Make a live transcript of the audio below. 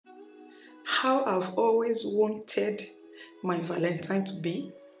how I've always wanted my Valentine to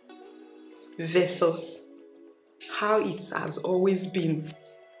be versus how it has always been.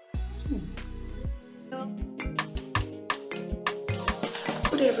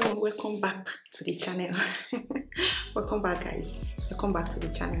 Good everyone, welcome back to the channel. Welcome back guys, welcome back to the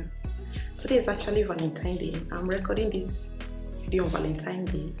channel. Today is actually Valentine's Day. I'm recording this video on Valentine's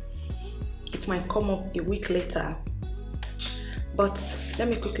Day. It might come up a week later, but let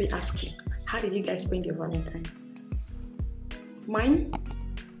me quickly ask you, how did you guys spend your Valentine? Mine,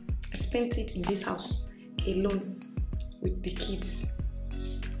 I spent it in this house alone with the kids.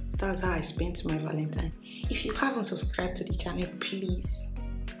 That's how I spent my Valentine. If you haven't subscribed to the channel, please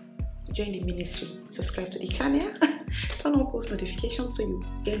join the ministry, subscribe to the channel, turn on post notifications so you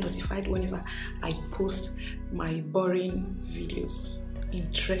get notified whenever I post my boring videos,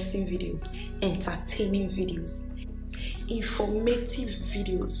 interesting videos, entertaining videos, informative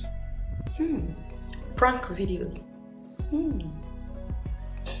videos, prank videos.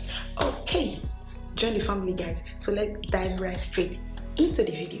 Okay, join the family guys. So let's dive right straight into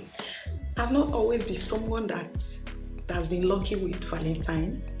the video. I've not always been someone that's been lucky with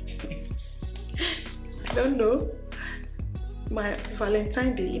Valentine. I don't know. My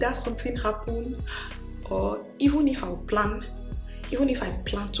Valentine Day, either something happened, or even if I plan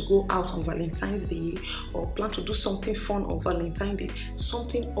to go out on Valentine's Day or plan to do something fun on Valentine's Day,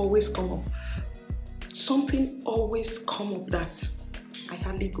 something always come up. Something always come up that I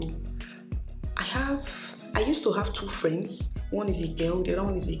hardly go. I used to have two friends. One is a girl, the other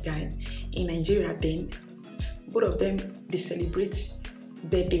one is a guy. In Nigeria then, both of them, they celebrate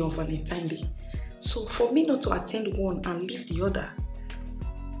birthday on Valentine's Day. So for me not to attend one and leave the other,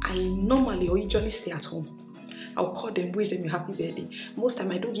 I normally or usually stay at home. I'll call them, wish them a happy birthday. Most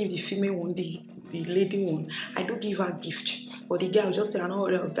time I do give the female one, the lady one, I do give her a gift. But the girl just say, I know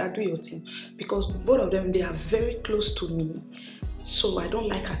that do your thing. Because both of them, they are very close to me. So I don't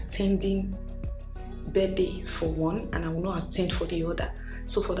like attending birthday for one and I will not attend for the other.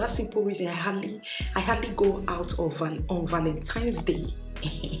 So for that simple reason, I hardly go out on Valentine's Day.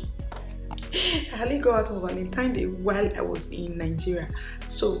 I hardly go out on Valentine's Day while I was in Nigeria.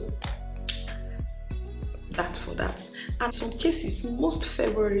 So that's for that. And some cases, most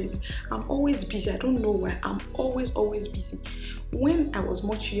Februaries, I'm always busy. I don't know why. I'm always busy. When I was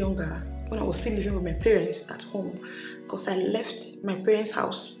much younger, when I was still living with my parents at home, because I left my parents'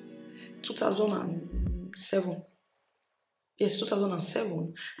 house 2007. Yes,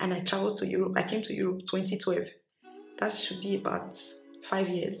 2007, and I traveled to Europe. I came to Europe 2012. That should be about 5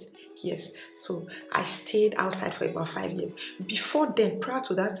 years. Yes, so I stayed outside for about 5 years. Before then, prior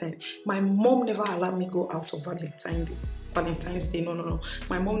to that time, my mom never allowed me go out on Valentine's Day. No.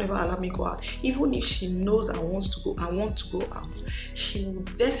 My mom never allowed me go out. Even if she knows I want to go out, she will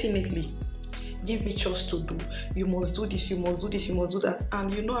definitely give me chores to do. You must do this, you must do this, you must do that.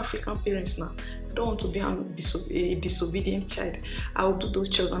 And you know African parents now, I don't want to be a disobedient child. I will do those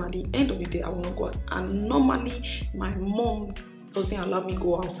chores and at the end of the day, I will not go out. And normally, my mom doesn't allow me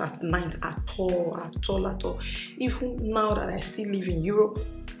go out at night at all. Even now that I still live in Europe,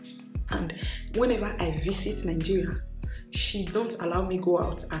 and whenever I visit Nigeria, she don't allow me go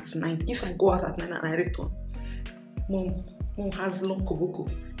out at night. If I go out at night and I return, mom has long koboko.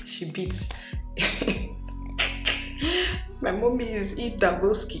 She beats. My mommy is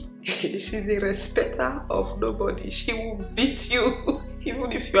Idaboski. She's a respecter of nobody. She will beat you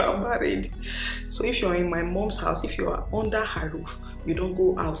even if you are married. So if you're in my mom's house, if you are under her roof, you don't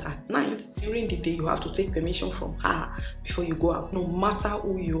go out at night. During the day, you have to take permission from her before you go out. No matter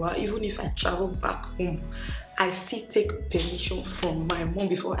who you are, even if I travel back home, I still take permission from my mom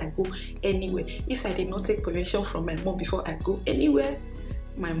before I go anywhere. If I did not take permission from my mom before I go anywhere,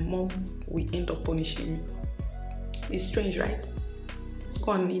 my mom will end up punishing me. It's strange, right?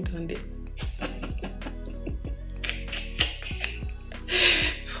 Go and kneel down there.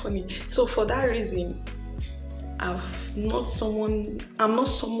 Funny. So for that reason, I'm not someone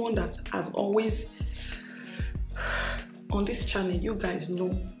that has always, on this channel, you guys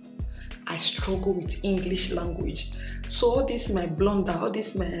know I struggle with English language. So all this my blunder, all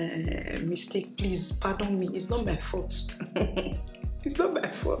this my mistake, please pardon me. It's not my fault. It's not my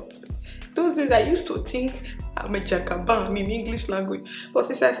fault. Those days I used to think I'm a jagaban in English language. But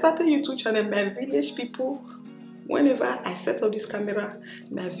since I started YouTube channel, my village people, whenever I set up this camera,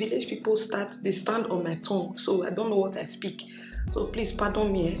 my village people they stand on my tongue. So I don't know what I speak. So please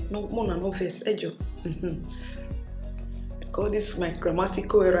pardon me. No more no verse. Call this my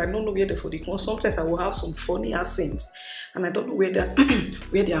grammatical error. I don't know where they're for the con. Sometimes I will have some funny accents, and I don't know where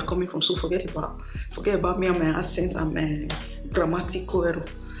where they are coming from. So forget about me and my accent and my grammatical error.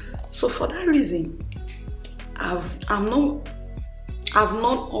 So for that reason, I've not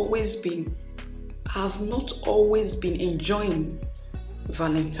always been enjoying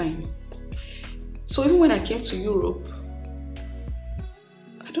Valentine. So even when I came to Europe,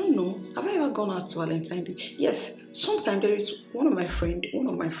 I don't know, have I ever gone out to Valentine's Day? Yes, sometimes there is one of my friend,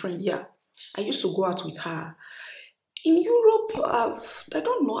 yeah, I used to go out with her. In Europe, I've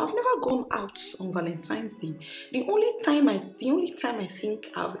never gone out on Valentine's Day. The only time I think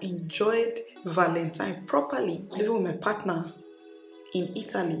I've enjoyed Valentine properly, living with my partner in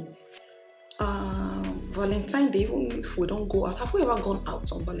Italy. Valentine's Day, even if we don't go out, have we ever gone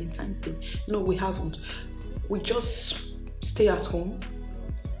out on Valentine's Day? No, we haven't. We just stay at home.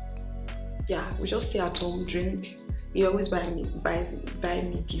 Yeah, we just stay at home, drink. He always buy me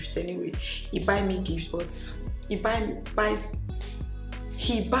gift anyway. He buy me gift, but he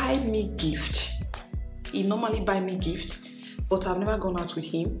normally buy me gift, but I've never gone out with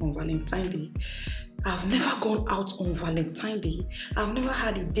him on Valentine's Day. I've never gone out on Valentine's Day. I've never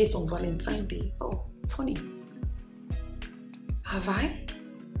had a date on Valentine's Day. Oh, funny. Have I?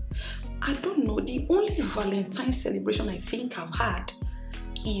 I don't know. The only Valentine celebration I think I've had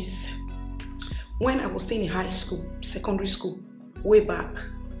is when I was still in secondary school, way back.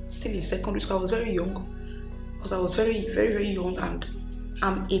 Still in secondary school. I was very young. Because I was very, very, very young, and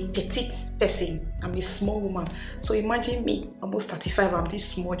I'm a petite person. I'm a small woman. So imagine me, almost 35, I'm this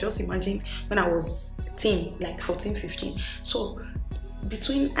small. Just imagine when I was teen, like 14, 15. So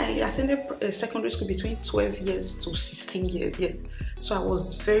I attended secondary school between 12 years to 16 years. Yes. So I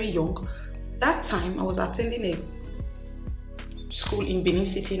was very young. That time I was attending a school in Benin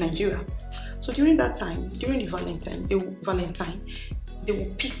City, Nigeria. So during that time, during the Valentine, they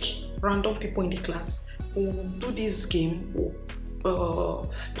will pick random people in the class who will do this game, who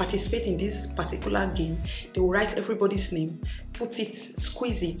participate in this particular game. They will write everybody's name,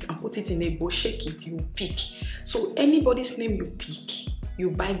 squeeze it, and put it in a bowl, shake it, you pick. So anybody's name you pick,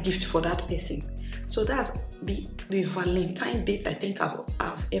 you buy gift for that person. So that's the Valentine date I think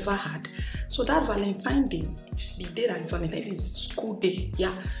I've ever had. So that Valentine day, the day that is Valentine, if it's school day,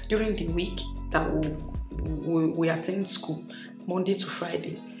 yeah, during the week that we attend school, Monday to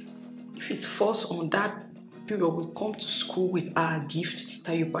Friday. If it falls on that period, we come to school with our gift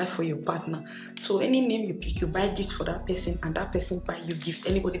that you buy for your partner. So any name you pick, you buy gift for that person, and that person buy you gift.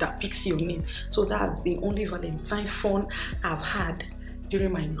 Anybody that picks your name. So that's the only Valentine fun I've had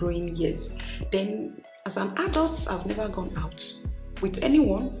during my growing years. Then as an adult, I've never gone out with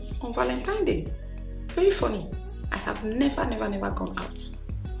anyone on Valentine's Day. Very funny. I have never gone out.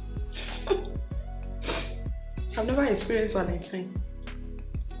 I've never experienced Valentine.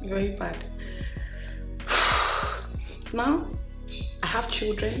 Very bad. Now, I have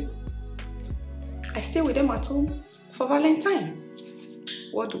children. I stay with them at home for Valentine.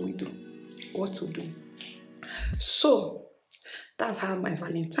 What do we do? What to do? So, that's how my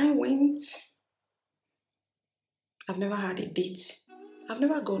Valentine went. I've never had a date. I've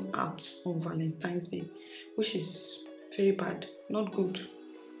never gone out on Valentine's Day, which is very bad. Not good.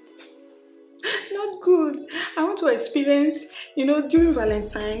 Not good. I want to experience, during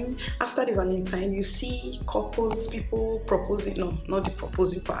Valentine, after the Valentine, you see couples, people proposing. No, not the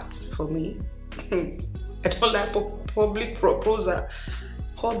proposing part for me. I don't like public proposal.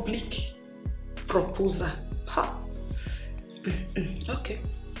 Public proposal. Ha. Okay.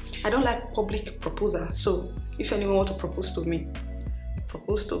 I don't like public proposal. So if anyone want to propose to me.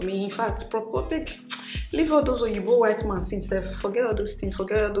 In fact, leave all those Oyibo white man things. Forget all those things.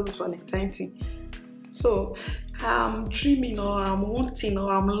 Forget all those Valentine things. So I'm dreaming, or I'm wanting, or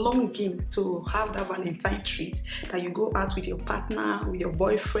I'm longing to have that Valentine treat that you go out with your partner, with your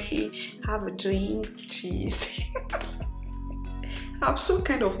boyfriend, have a drink, cheese. I'm so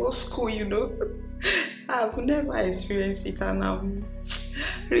kind of old school, I've never experienced it, and I'm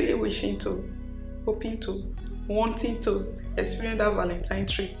really wanting to experience that Valentine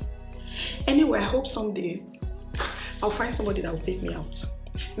treat. Anyway, I hope someday I'll find somebody that will take me out.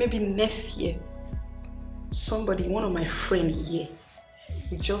 Maybe next year. Somebody, one of my friends here,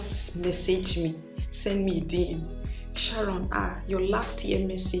 will just message me, send me a DM. Sharon, your last year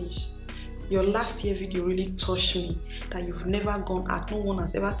message, your last year video really touched me, that you've never gone out. No one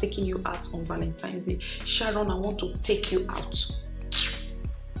has ever taken you out on Valentine's Day. Sharon, I want to take you out.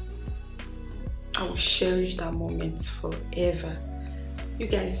 I will cherish that moment forever. You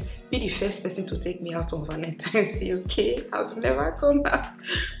guys, be the first person to take me out on Valentine's Day, okay? I've never gone out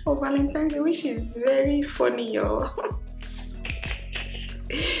on Valentine's Day, which is very funny, y'all.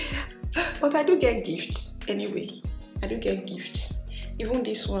 But I do get gifts anyway. I do get gifts. Even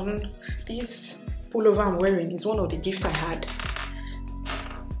this one, this pullover I'm wearing is one of the gifts I had.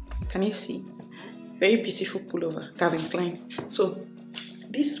 Can you see? Very beautiful pullover, Calvin Klein. So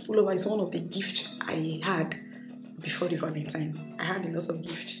this pullover is one of the gifts I had before the Valentine. I had a lot of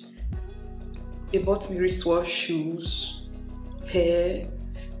gifts. They bought me wristwatch, shoes, hair,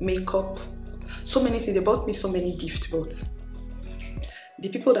 makeup, so many things. They bought me so many gifts, but the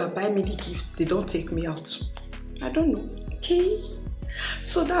people that buy me the gift, they don't take me out. I don't know. Okay,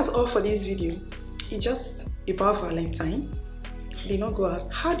 so that's all for this video. It's just about Valentine. Did not go out.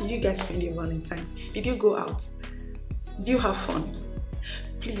 How did you guys spend your Valentine? Did you go out? Did you have fun?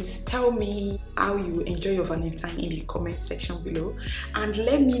 Please tell me how you enjoy your Valentine in the comment section below, and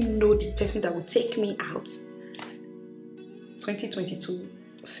let me know the person that will take me out 2022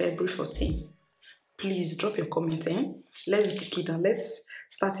 February 14. Please drop your comment. Let's book it down. Let's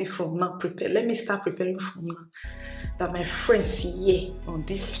start it from now. Let me start preparing from now, that my friends here on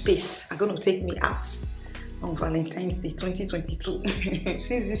this space are going to take me out on Valentine's Day 2022.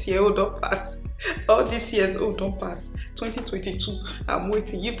 Since this year old don't pass, all this year's old don't pass, 2022, I'm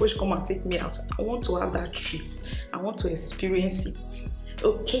waiting. You both come and take me out. I want to have that treat. I want to experience it.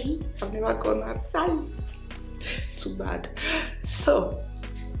 Okay, I've never gone outside. Too bad. So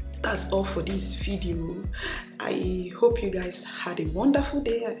that's all for this video. I hope you guys had a wonderful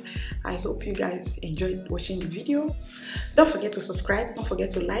day. I hope you guys enjoyed watching the video. Don't forget to subscribe. Don't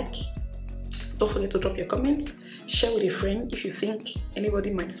forget to like. Don't forget to drop your comments. Share with a friend if you think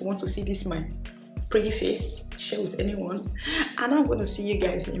anybody might want to see this my pretty face. Share with anyone. And I'm going to see you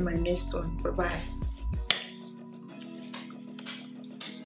guys in my next one. Bye bye.